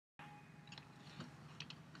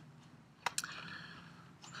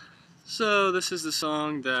So this is the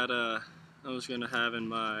song that I was going to have in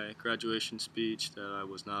my graduation speech that I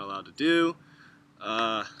was not allowed to do.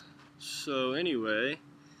 So anyway,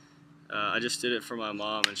 I just did it for my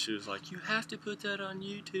mom and she was like, "You have to put that on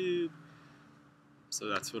YouTube." So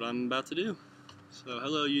that's what I'm about to do. So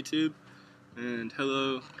hello YouTube, and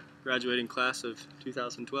hello graduating class of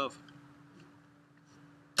 2012.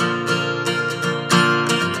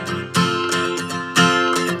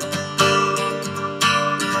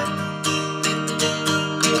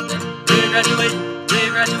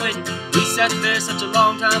 We're graduating, we sat there such a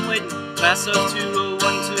long time waiting. Class of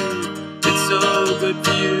 2012, it's so good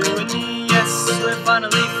for you and me. Yes, we're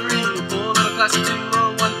finally free. Poor little class of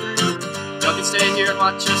 2013, y'all can stay here and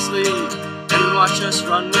watch us leave, and watch us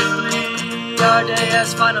run with glee. Our day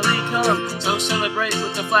has finally come, so celebrate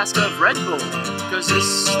with a flask of Red Bull, cause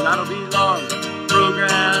this night'll be long.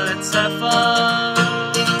 Program, let's have fun.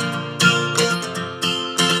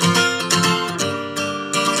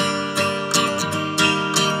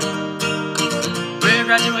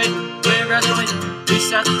 We're graduating, we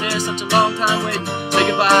sat there such a long time waiting. Say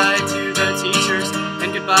goodbye to the teachers,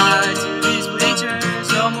 and goodbye to these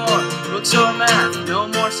bleachers. No more books or math, no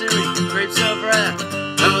more silly grapes of wrath.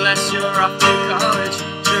 Unless you're off to college,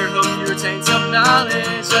 sure hope you retain some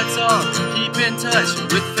knowledge. Let's all keep in touch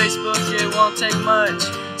with Facebook, it won't take much.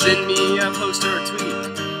 Send me a post or a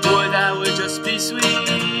tweet, boy that would just be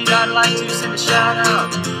sweet. I'd like to send a shout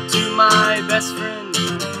out to my best friend.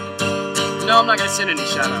 No, I'm not going to send any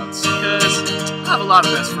shout-outs, because I have a lot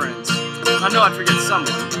of best friends. I know I'd forget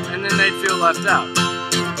someone, and then they'd feel left out.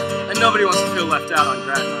 And nobody wants to feel left out on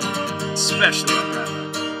grad night, especially on grad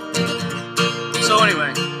night. So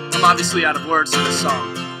anyway, I'm obviously out of words for this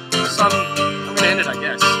song, so I'm going to end it, I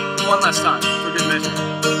guess, one last time, for good measure.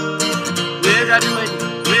 We're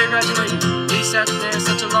graduating, we sat there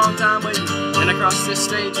such a long time waiting, and across this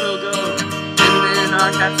stage we'll go, and then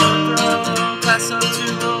our caps will throw. Class of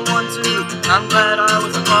 2012, I'm glad I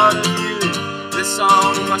was a part of you. This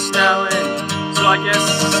song must now end, so I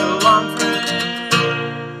guess so long,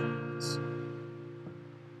 friends.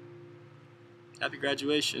 Happy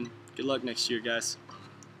graduation. Good luck next year, guys.